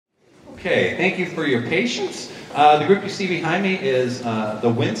Okay, thank you for your patience. The group you see behind me is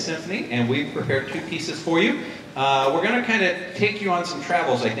the Wind Symphony, and we've prepared two pieces for you. We're going to kind of take you on some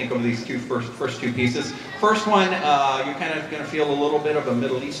travels, I think, over these first two pieces. First one, you're kind of going to feel a little bit of a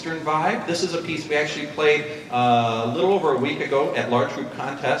Middle Eastern vibe. This is a piece we actually played a little over a week ago at Large Group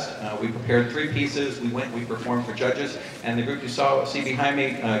Contest. We prepared three pieces. We performed for judges, and the group you see behind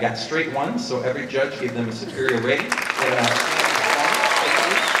me got straight ones, so every judge gave them a superior rating.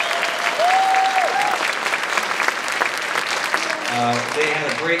 They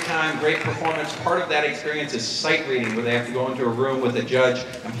had a great time, great performance. Part of that experience is sight reading, where they have to go into a room with a judge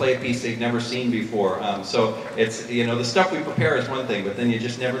and play a piece they've never seen before. So it's, you know, the stuff we prepare is one thing, but then you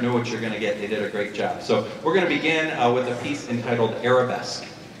just never know what you're going to get. They did a great job. So we're going to begin with a piece entitled Arabesque.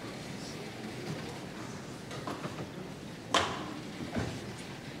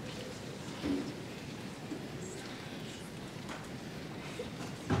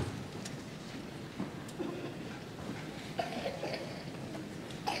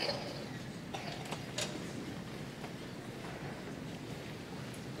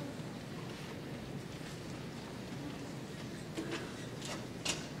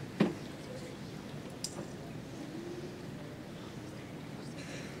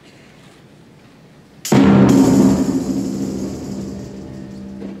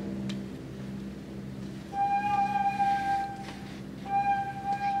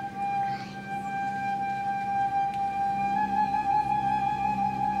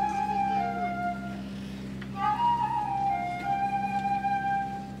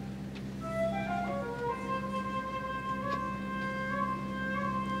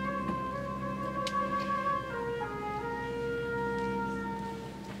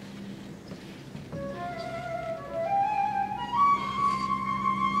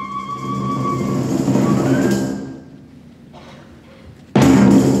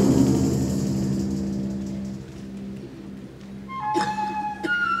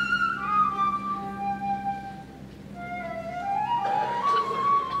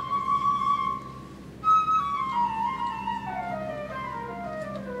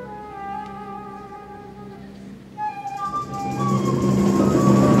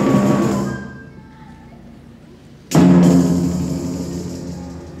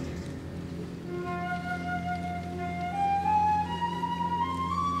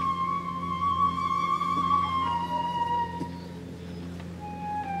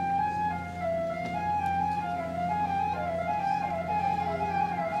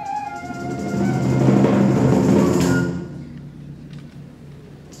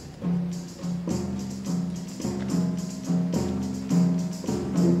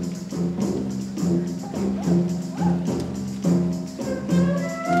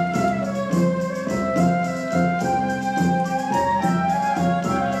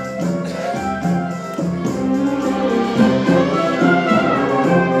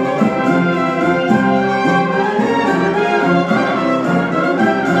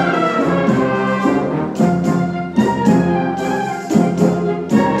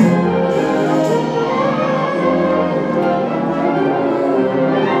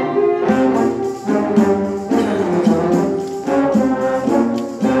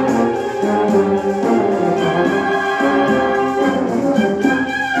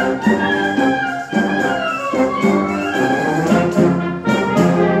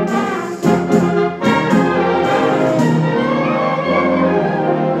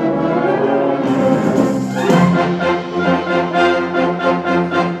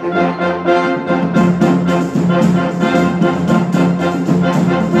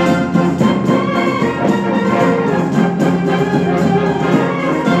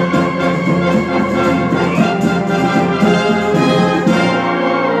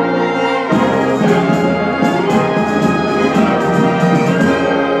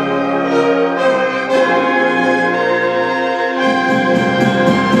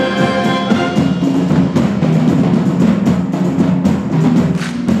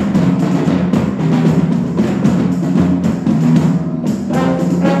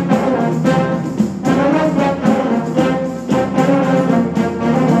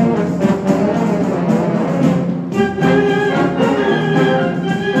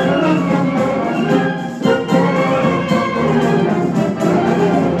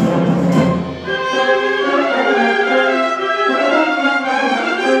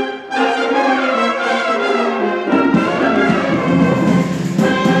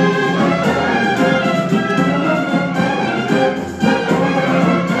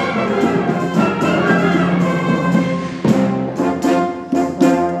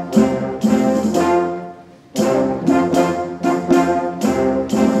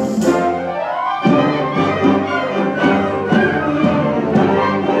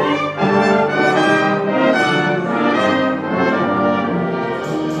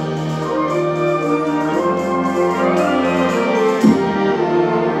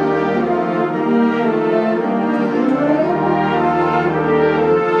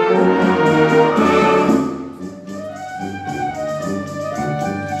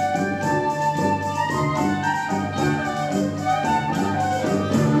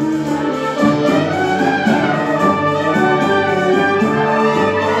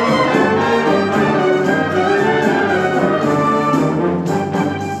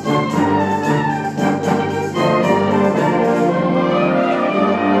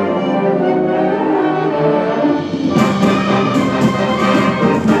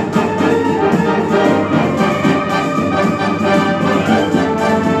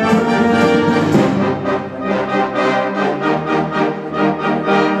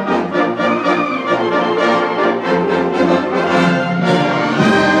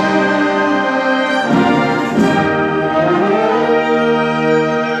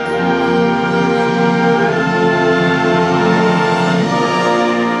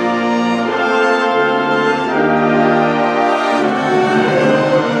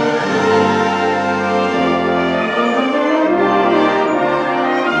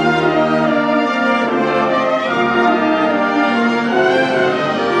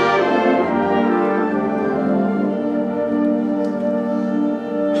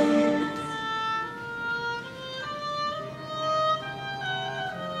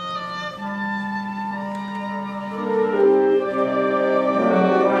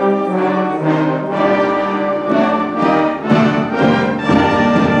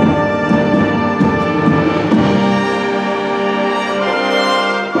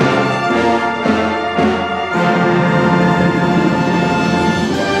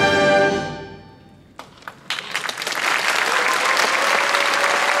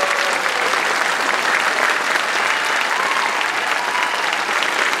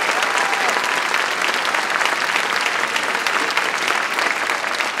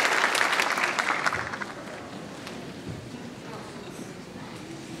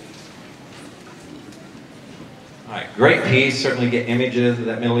 Great piece, certainly get images of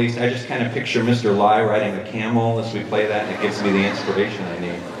that Middle East. I just kind of picture Mr. Lai riding a camel as we play that, and it gives me the inspiration I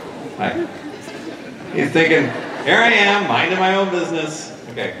need. Hi. He's thinking, here I am, minding my own business.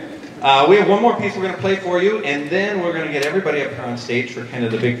 Okay. We have one more piece we're going to play for you, and then we're going to get everybody up here on stage for kind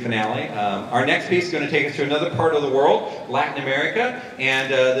of the big finale. Our next piece is going to take us to another part of the world, Latin America,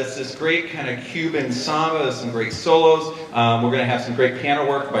 and this great kind of Cuban samba, some great solos. We're going to have some great piano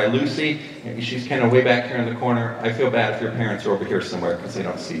work by Lucy. She's kind of way back here in the corner. I feel bad if your parents are over here somewhere because they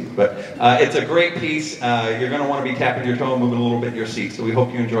don't see you. But it's a great piece. You're going to want to be tapping your toe and moving a little bit in your seat. So we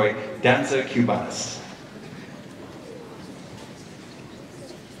hope you enjoy Danza Cubanas.